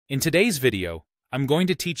In today's video, I'm going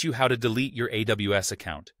to teach you how to delete your AWS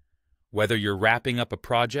account. Whether you're wrapping up a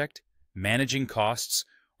project, managing costs,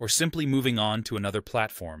 or simply moving on to another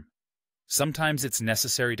platform, sometimes it's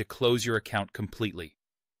necessary to close your account completely.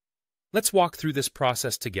 Let's walk through this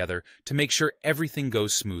process together to make sure everything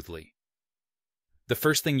goes smoothly. The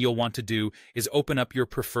first thing you'll want to do is open up your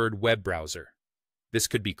preferred web browser. This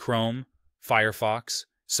could be Chrome, Firefox,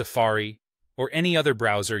 Safari, or any other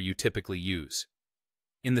browser you typically use.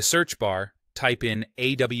 In the search bar, type in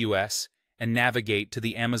AWS and navigate to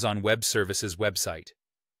the Amazon Web Services website.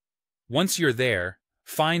 Once you're there,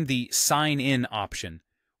 find the Sign In option,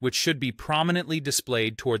 which should be prominently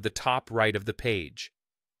displayed toward the top right of the page.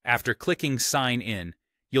 After clicking Sign In,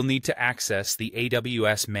 you'll need to access the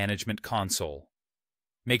AWS Management Console.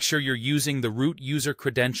 Make sure you're using the root user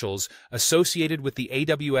credentials associated with the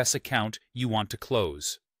AWS account you want to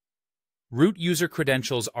close. Root user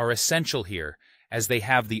credentials are essential here, as they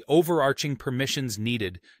have the overarching permissions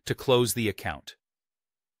needed to close the account.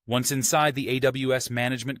 Once inside the AWS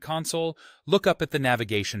Management Console, look up at the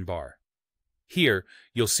navigation bar. Here,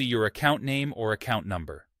 you'll see your account name or account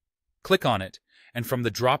number. Click on it, and from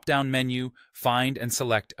the drop-down menu, find and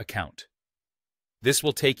select Account. This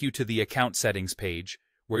will take you to the Account Settings page,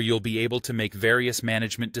 where you'll be able to make various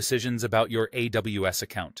management decisions about your AWS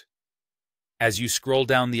account. As you scroll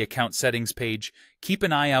down the Account Settings page, keep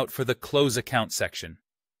an eye out for the Close Account section.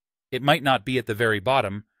 It might not be at the very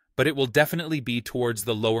bottom, but it will definitely be towards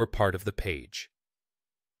the lower part of the page.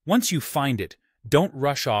 Once you find it, don't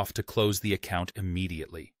rush off to close the account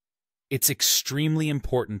immediately. It's extremely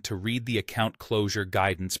important to read the account closure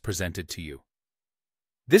guidance presented to you.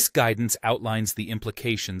 This guidance outlines the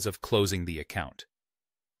implications of closing the account.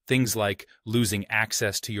 Things like losing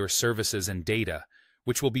access to your services and data,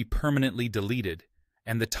 which will be permanently deleted,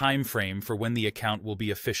 and the time frame for when the account will be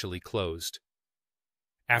officially closed.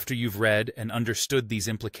 After you've read and understood these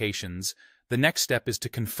implications, the next step is to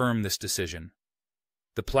confirm this decision.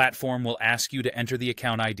 The platform will ask you to enter the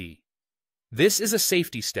account ID. This is a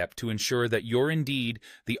safety step to ensure that you're indeed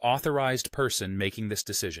the authorized person making this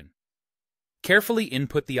decision. Carefully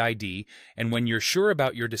input the ID, and when you're sure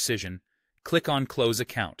about your decision, click on Close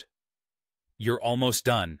Account. You're almost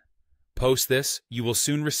done. Post this, you will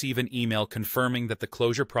soon receive an email confirming that the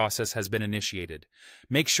closure process has been initiated.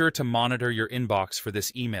 Make sure to monitor your inbox for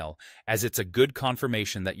this email, as it's a good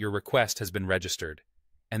confirmation that your request has been registered.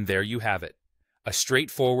 And there you have it, a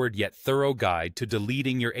straightforward yet thorough guide to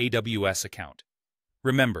deleting your AWS account.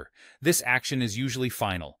 Remember, this action is usually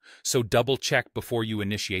final, so double-check before you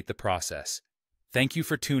initiate the process. Thank you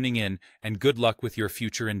for tuning in, and good luck with your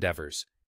future endeavors.